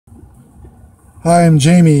Hi, I'm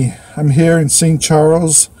Jamie. I'm here in St.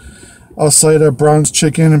 Charles, outside of Brown's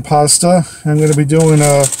Chicken and Pasta. I'm going to be doing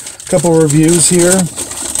a couple reviews here.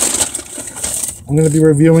 I'm going to be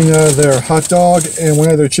reviewing their hot dog and one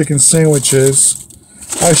of their chicken sandwiches.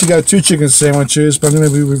 I actually got two chicken sandwiches, but I'm going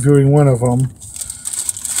to be reviewing one of them.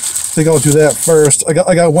 I think I'll do that first. I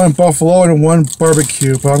got one buffalo and one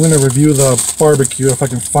barbecue, but I'm going to review the barbecue if I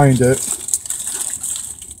can find it.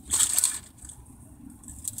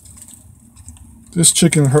 This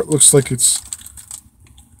chicken looks like it's...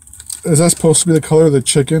 Is that supposed to be the color of the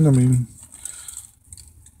chicken? I mean,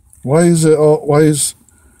 why is it all... Why is...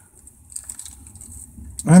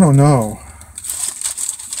 I don't know.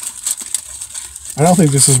 I don't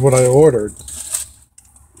think this is what I ordered.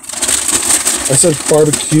 I said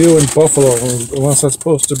barbecue and buffalo, unless that's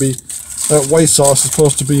supposed to be... That white sauce is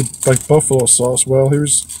supposed to be like buffalo sauce. Well,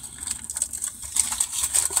 here's...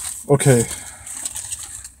 Okay.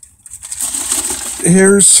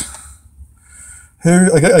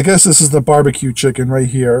 I guess this is the barbecue chicken right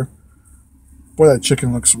here. Boy, that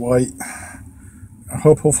chicken looks white.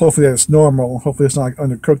 Hopefully that's normal. Hopefully it's not like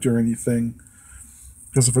undercooked or anything.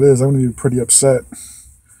 Because if it is, I'm going to be pretty upset.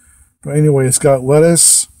 But anyway, it's got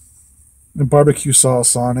lettuce and barbecue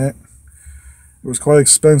sauce on it. It was quite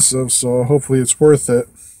expensive, so hopefully it's worth it.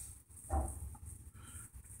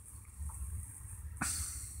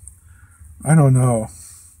 I don't know.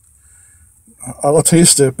 I'll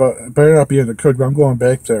taste it, but it better not be undercooked, but I'm going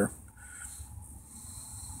back there.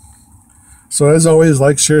 So as always,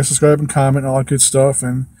 like, share, subscribe, and comment, all that good stuff.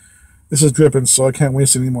 And this is dripping, so I can't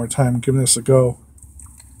waste any more time giving this a go.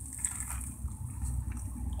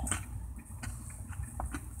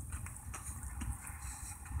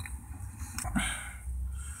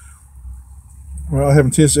 Well, I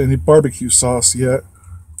haven't tasted any barbecue sauce yet.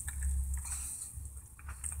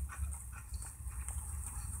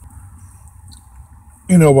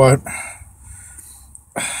 You know what?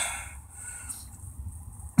 I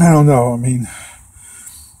don't know. I mean,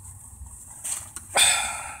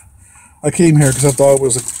 I came here because I thought it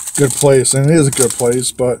was a good place, and it is a good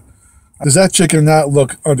place, but does that chicken not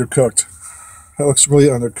look undercooked? That looks really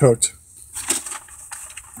undercooked.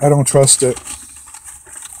 I don't trust it.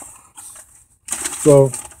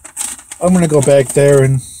 So I'm going to go back there,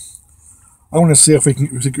 and I want to see if we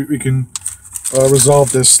can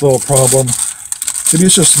resolve this little problem. Maybe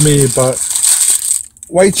it's just me, but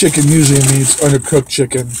white chicken usually means undercooked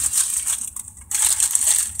chicken.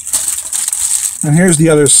 And here's the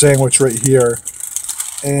other sandwich right here.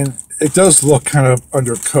 And it does look kind of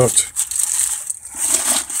undercooked.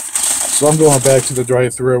 So I'm going back to the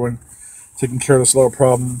drive-thru and taking care of this little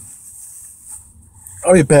problem.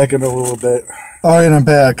 I'll be back in a little bit. Alright, I'm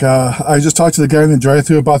back. I just talked to the guy in the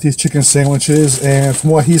drive-thru about these chicken sandwiches, and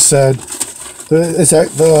from what he said,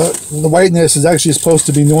 the whiteness is actually supposed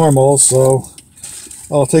to be normal, so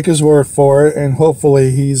I'll take his word for it, and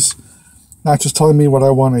hopefully he's not just telling me what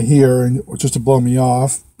I want to hear and just to blow me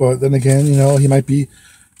off. But then again, you know, he might be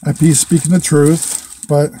speaking the truth.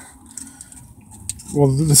 But well,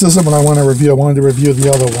 this isn't what I want to review. I wanted to review the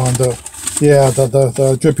other one,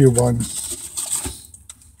 the drippy one.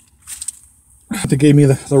 They gave me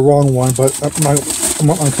the wrong one, but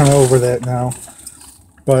I'm kind of over that now.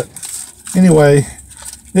 But anyway,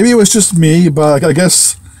 maybe it was just me, but I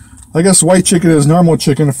guess white chicken is normal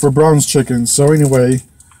chicken for Brown's chicken. So anyway,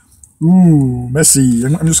 ooh, messy.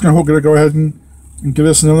 I'm just gonna go ahead and give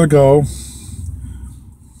this another go.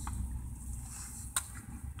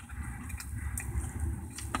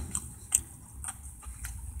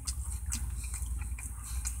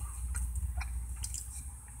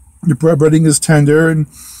 The breading is tender and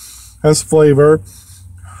has flavor.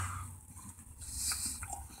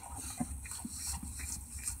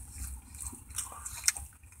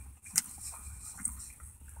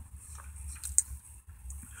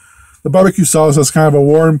 The barbecue sauce has kind of a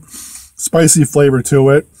warm, spicy flavor to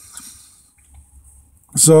it.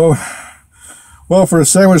 So, well, for a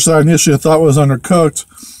sandwich that I initially thought was undercooked,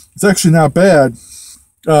 it's actually not bad.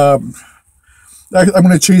 I'm going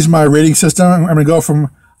to change my rating system. I'm going to go from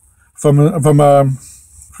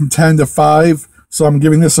 10 to 5. So I'm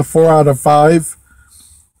giving this a 4 out of 5.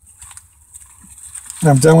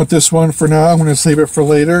 I'm done with this one for now. I'm going to save it for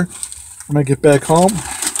later when I get back home.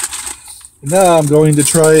 Now I'm going to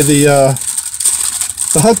try the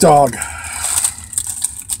hot dog.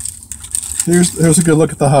 Here's a good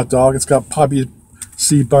look at the hot dog. It's got poppy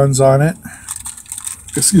seed buns on it.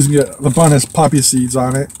 Excuse me, the bun has poppy seeds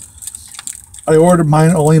on it. I ordered mine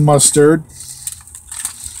only mustard.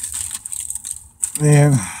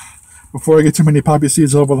 And before I get too many poppy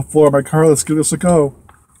seeds over the floor of my car, let's give this a go.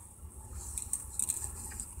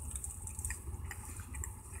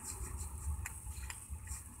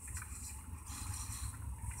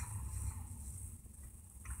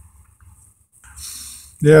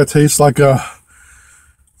 Yeah, it tastes like a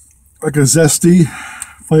zesty,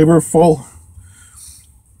 flavorful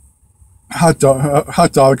hot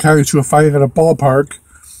dog kind of you find at a ballpark,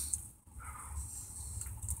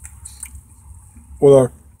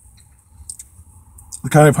 or the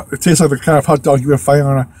kind of it tastes like the kind of hot dog you would find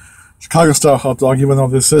on a Chicago style hot dog, even though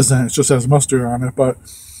this isn't. It just has mustard on it, but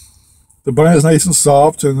the bun is nice and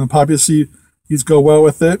soft, and the poppy seeds go well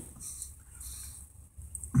with it.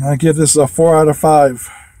 And I give this a 4 out of 5.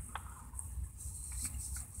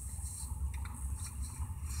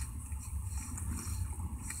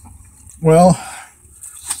 Well,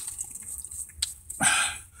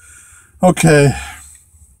 okay.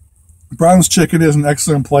 Brown's Chicken is an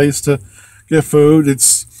excellent place to get food. I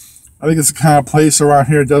think it's the kind of place around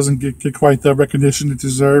here that doesn't get quite the recognition it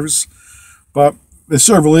deserves. But they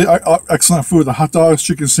serve really excellent food. The hot dogs,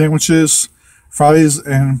 chicken sandwiches, fries,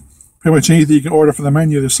 and pretty much anything you can order from the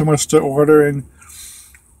menu. There's so much to order, and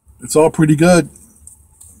it's all pretty good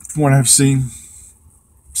from what I've seen.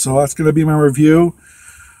 So that's going to be my review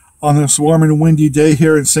on this warm and windy day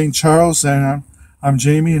here in St. Charles. And I'm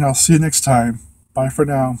Jamie, and I'll see you next time. Bye for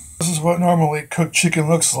now. This is what normally cooked chicken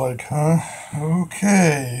looks like, huh?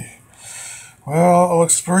 Okay. Well, it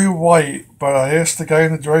looks very white, but I asked the guy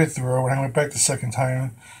in the drive-thru when I went back the second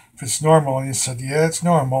time if it's normal, and he said, yeah, it's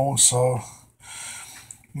normal. So,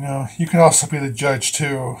 you can also be the judge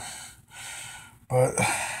too. But,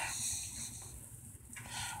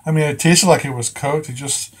 I mean, it tasted like it was cooked.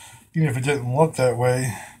 Even if it didn't look that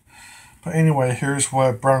way. But anyway, here's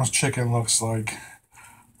what Brown's Chicken looks like.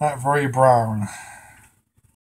 Not very brown.